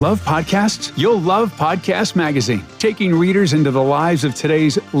Love podcasts? You'll love Podcast Magazine, taking readers into the lives of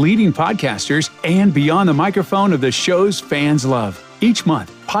today's leading podcasters and beyond the microphone of the shows fans love. Each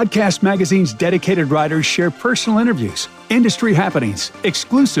month, Podcast Magazine's dedicated writers share personal interviews, industry happenings,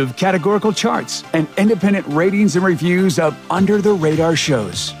 exclusive categorical charts, and independent ratings and reviews of under-the-radar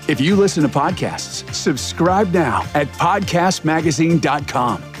shows. If you listen to podcasts, subscribe now at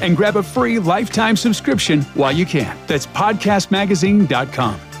podcastmagazine.com and grab a free lifetime subscription while you can. That's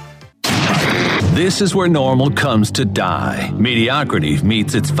podcastmagazine.com. This is where normal comes to die. Mediocrity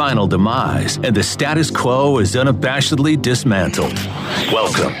meets its final demise, and the status quo is unabashedly dismantled.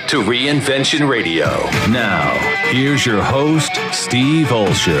 Welcome to Reinvention Radio. Now, here's your host, Steve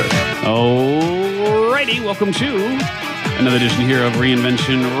Olsher. Alrighty, welcome to another edition here of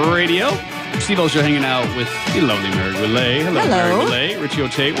Reinvention Radio. Steve Olsher hanging out with the lovely Mary Goulet. Hello, Mary Goulet. Richie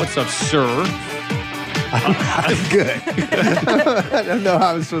O'Tate, what's up, sir? I'm good. I don't know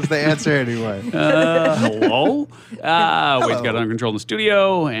how I'm supposed to answer anyway. Hello. We've got it under control in the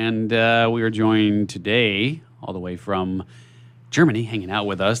studio, and we are joined today all the way from Germany, hanging out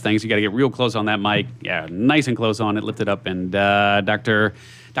with us. Thanks. You got to get real close on that mic. Yeah, nice and close on it. Lift it up. And Dr.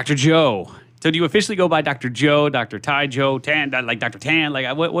 Joe. So do you officially go by Dr. Joe, Dr. Ty, Joe, Tan, like Dr. Tan?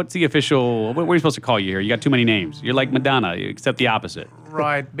 Like, what's the official, what are you supposed to call you here? You got too many names. You're like Madonna, except the opposite.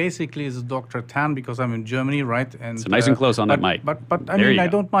 Right. Basically, it's Dr. Tan because I'm in Germany, right? And so nice and close on that mic. But I mean, I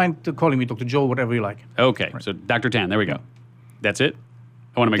don't mind calling me Dr. Joe, whatever you like. Okay. Right. So Dr. Tan, there we go. That's it?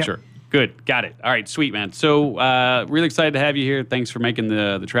 I want to make sure. Good. Got it. All right. Sweet, man. So really excited to have you here. Thanks for making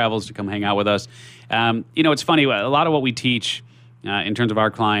the travels to come hang out with us. It's funny. A lot of what we teach in terms of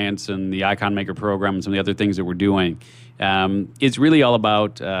our clients and the Icon Maker program and some of the other things that we're doing, it's really all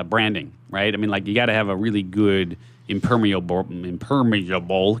about branding, right? I mean, like you got to have a really good impermeable,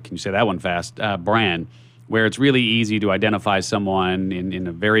 can you say that one fast, brand where it's really easy to identify someone in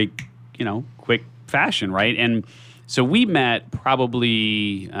a very, quick fashion, right? And so we met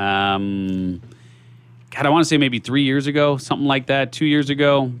probably, I want to say maybe 3 years ago, something like that, 2 years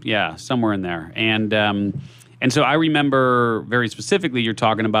ago. Yeah, somewhere in there. And so I remember very specifically you're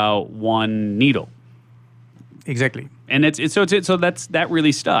talking about one needle. Exactly. And that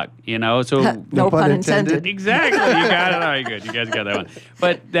really stuck, So no pun intended. Exactly. You got it. All right, good. You guys got that one.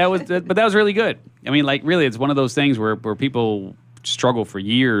 But that was really good. I mean, like really it's one of those things where people struggle for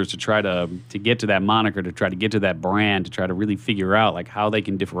years to try to get to that moniker, to try to get to that brand, to try to really figure out like how they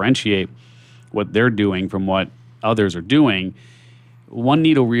can differentiate what they're doing from what others are doing. One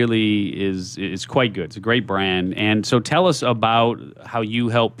Needle really is quite good. It's a great brand. And so tell us about how you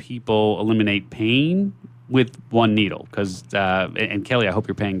help people eliminate pain with One Needle. And Kelly, I hope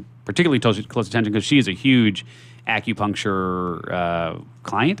you're paying particularly close attention because she is a huge acupuncture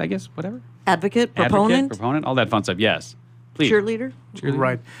client, I guess, whatever. Advocate, proponent, all that fun stuff. Yes. Please. Cheerleader.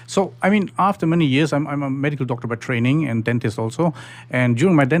 Right. So, I mean, after many years, I'm a medical doctor by training and dentist also. And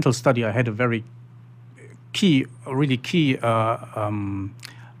during my dental study, I had a really key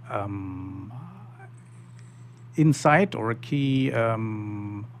insight or a key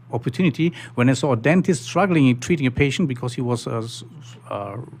opportunity when I saw a dentist struggling in treating a patient because he was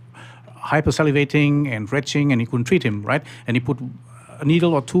hypersalivating and retching and he couldn't treat him, right? And he put a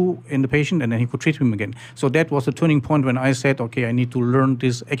needle or two in the patient and then he could treat him again. So that was the turning point when I said, okay, I need to learn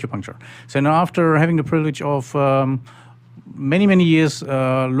this acupuncture. So now after having the privilege of many years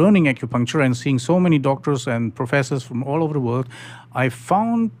learning acupuncture and seeing so many doctors and professors from all over the world, I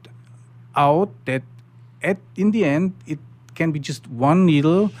found out that in the end, it can be just one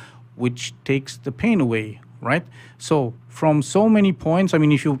needle which takes the pain away, right? So from so many points, I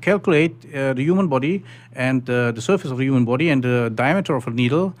mean, if you calculate the human body and the surface of the human body and the diameter of a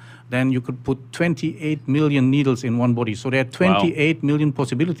needle, then you could put 28 million needles in one body. So there are 28 million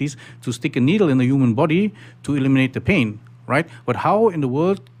possibilities to stick a needle in the human body to eliminate the pain. Right? But how in the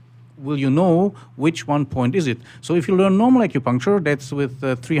world will you know which one point is it? So if you learn normal acupuncture, that's with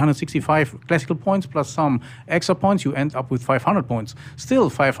 365 classical points plus some extra points, you end up with 500 points. Still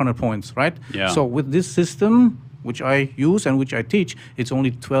 500 points, right? Yeah. So with this system, which I use and which I teach, it's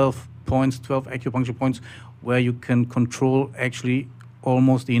only 12 points, 12 acupuncture points, where you can control actually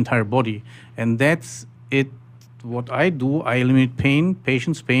almost the entire body. And that's it. What I do, I eliminate pain,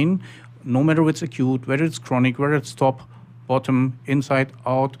 patient's pain, no matter whether it's acute, whether it's chronic, whether it's top, bottom, inside,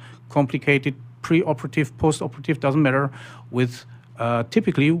 out, complicated, pre-operative, post-operative, doesn't matter, with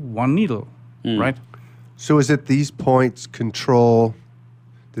typically one needle, right? So is it these points control,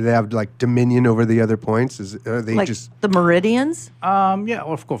 do they have like dominion over the other points? Are they like just... the meridians? Yeah,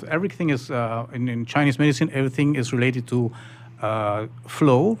 of course. Everything is, in Chinese medicine, everything is related to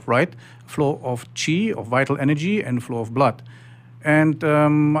flow, right? Flow of qi, of vital energy, and flow of blood. And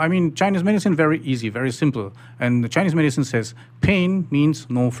I mean, Chinese medicine, very easy, very simple. And the Chinese medicine says pain means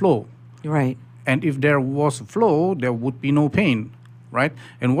no flow. Right. And if there was flow, there would be no pain, right?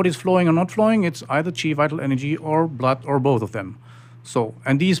 And what is flowing or not flowing? It's either qi, vital energy, or blood, or both of them. So,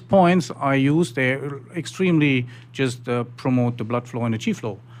 and these points I use, they extremely just promote the blood flow and the qi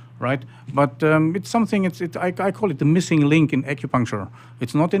flow, right? But it's something, I call it the missing link in acupuncture.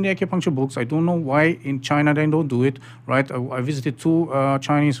 It's not in the acupuncture books. I don't know why in China they don't do it, right? I visited 2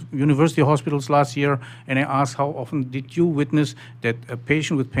 Chinese university hospitals last year, and I asked, how often did you witness that a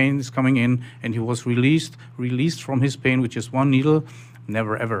patient with pain is coming in and he was released from his pain, which is 1 needle?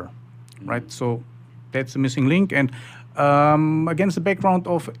 Never, ever, right? So that's the missing link. And against the background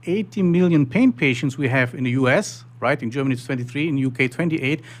of 80 million pain patients we have in the US, right? In Germany it's 23, in the UK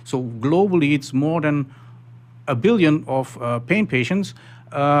 28. So globally it's more than 1 billion of pain patients.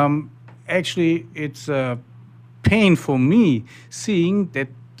 Actually, it's pain for me seeing that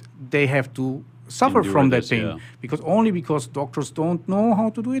they have to suffer Endure from this, that pain, yeah. because doctors don't know how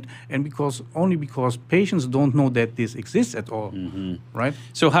to do it, and because patients don't know that this exists at all, right?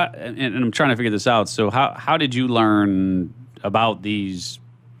 So how, and I'm trying to figure this out. So how did you learn about these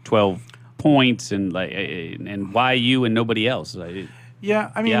 12 points and and why you and nobody else?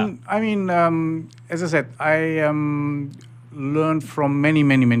 Yeah, I mean, as I said, I learned from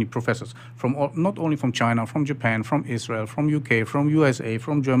many professors, not only from China, from Japan, from Israel, from UK, from USA,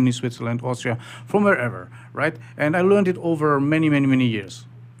 from Germany, Switzerland, Austria, from wherever, right? And I learned it over many years,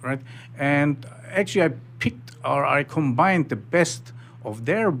 right? And actually I combined the best of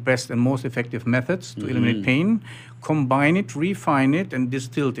their best and most effective methods to eliminate pain, combine it, refine it, and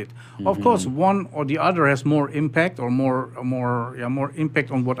distilled it. Of course, one or the other has more impact or more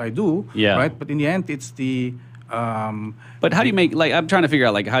impact on what I do, right? But in the end, it's the but how do you make, I'm trying to figure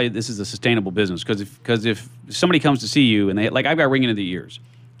out how this is a sustainable business, because if somebody comes to see you and they I've got ringing in the ears,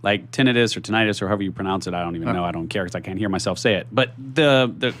 like tinnitus or tinnitus or however you pronounce it, I don't even know, I don't care because I can't hear myself say it. But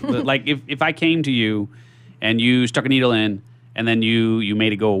the like if I came to you and you stuck a needle in and then you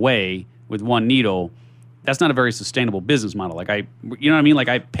made it go away with 1 needle, that's not a very sustainable business model. You know what I mean? Like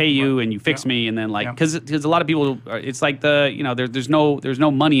I pay you and you fix me, and then because a lot of people, it's like there's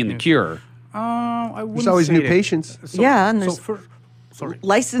no money in the cure. I wouldn't There's always say new that. patients. So, Yeah, and so there's sorry.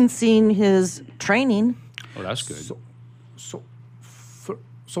 licensing his training. Oh, that's good.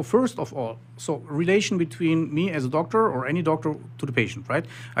 So first of all, relation between me as a doctor or any doctor to the patient, right?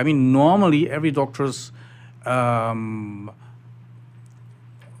 I mean, normally every doctor's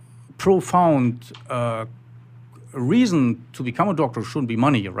profound reason to become a doctor shouldn't be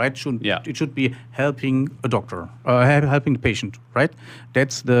money, right? It should be helping a doctor, helping the patient, right?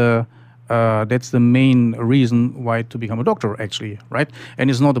 That's the main reason why to become a doctor, actually, right? And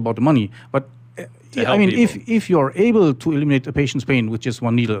it's not about the money, but I mean, if you're able to eliminate a patient's pain with just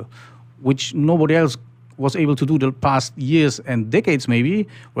 1 needle, which nobody else was able to do the past years and decades maybe,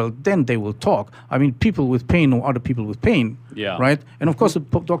 well, then they will talk. I mean, people with pain know other people with pain, right? And of course, the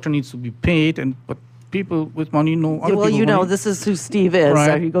doctor needs to be paid, but people with money know other people. Well, with money. this is who Steve is.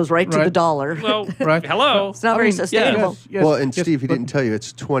 Right. So he goes right to the dollar. Well, Right. hello. It's not very sustainable. Yes, Well, and yes, Steve, he but- didn't tell you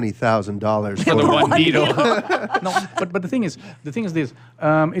it's $20,000 For the 1 needle. No, but the thing is this: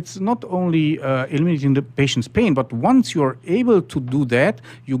 it's not only eliminating the patient's pain, but once you're able to do that,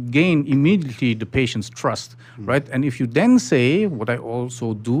 you gain immediately the patient's trust, right? And if you then say, what I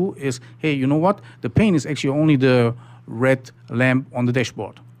also do is, hey, you know what? The pain is actually only the red lamp on the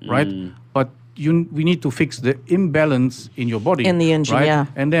dashboard, right? But we need to fix the imbalance in your body. In the engine, right? yeah.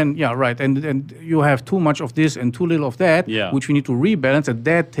 And then, right. And you have too much of this and too little of that, which we need to rebalance, and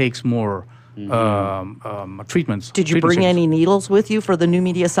that takes more treatments. Did you treatment bring sessions. any needles with you for the New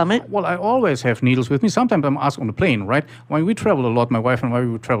Media Summit? Well, I always have needles with me. Sometimes I'm asked on the plane, right? When we travel a lot, my wife and I,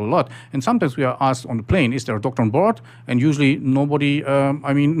 we travel a lot. And sometimes we are asked on the plane, is there a doctor on board? And usually nobody,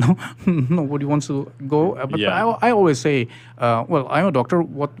 nobody wants to go. But I always say, well, I'm a doctor.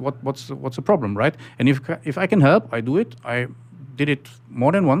 What's the problem, right? And if I can help, I do it. I did it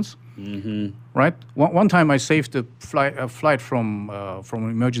more than once. Right. One time I saved a flight from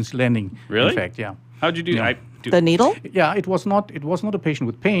an emergency landing. Really? In fact, yeah. How'd you do? Yeah. The needle? Yeah, it was not a patient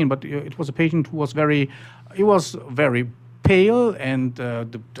with pain, but it was a patient who was very pale and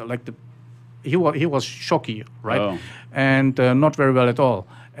he was shocky, right? Oh. And not very well at all.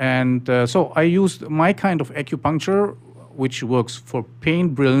 And so I used my kind of acupuncture, which works for pain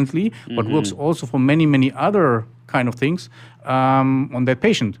brilliantly, but works also for many other kind of things on that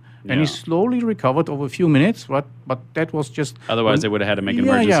patient. And he slowly recovered over a few minutes, but that was just... Otherwise, they would have had to make an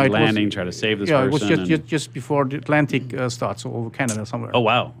emergency landing, try to save this person. Yeah, it was just before the Atlantic starts, so over Canada somewhere. Oh,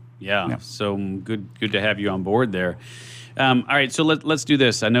 wow. Yeah. So good to have you on board there. All right, so let's do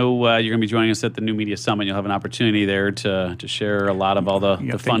this. I know you're going to be joining us at the New Media Summit. You'll have an opportunity there to share a lot of all the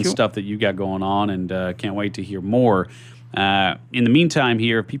fun you. stuff that you got going on, and can't wait to hear more. In the meantime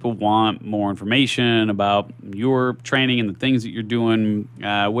here, if people want more information about your training and the things that you're doing,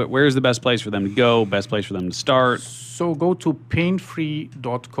 where's the best place for them to go, best place for them to start? So go to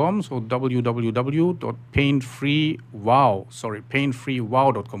painfree.com, so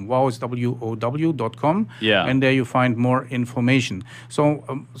painfreewow.com. Wow is WOW.com. Yeah. And there you find more information.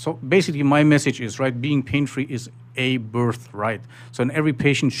 So basically my message is, right, being pain-free is a birthright. So and every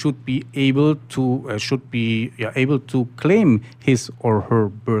patient should be able to claim his or her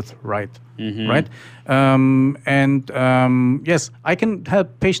birthright. Right? Yes, I can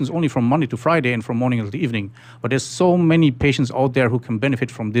help patients only from Monday to Friday and from morning until the evening. But there's so many patients out there who can benefit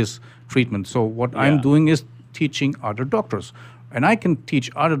from this treatment. So what I'm doing is teaching other doctors. And I can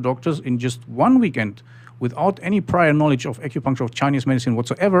teach other doctors in just one weekend without any prior knowledge of acupuncture, of Chinese medicine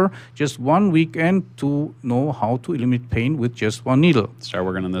whatsoever, just one weekend to know how to eliminate pain with just one needle. Start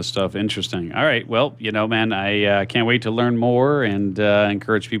working on this stuff. Interesting. All right. Well, man, I can't wait to learn more, and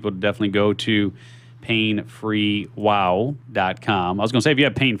encourage people to definitely go to painfreewow.com. I was going to say, if you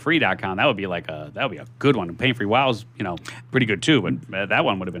have painfree.com, that would be a good one. Painfree Wow's, pretty good too, but that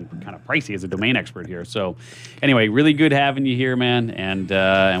one would have been kind of pricey as a domain expert here. So anyway, really good having you here, man.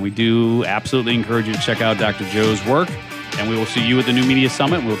 And we do absolutely encourage you to check out Dr. Joe's work, and we will see you at the New Media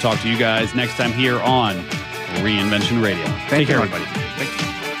Summit. We'll talk to you guys next time here on Reinvention Radio. Take care, everybody.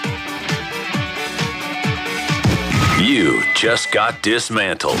 You just got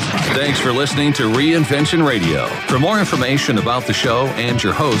dismantled. Thanks for listening to Reinvention Radio. For more information about the show and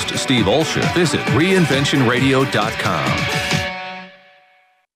your host, Steve Olsher, visit reinventionradio.com.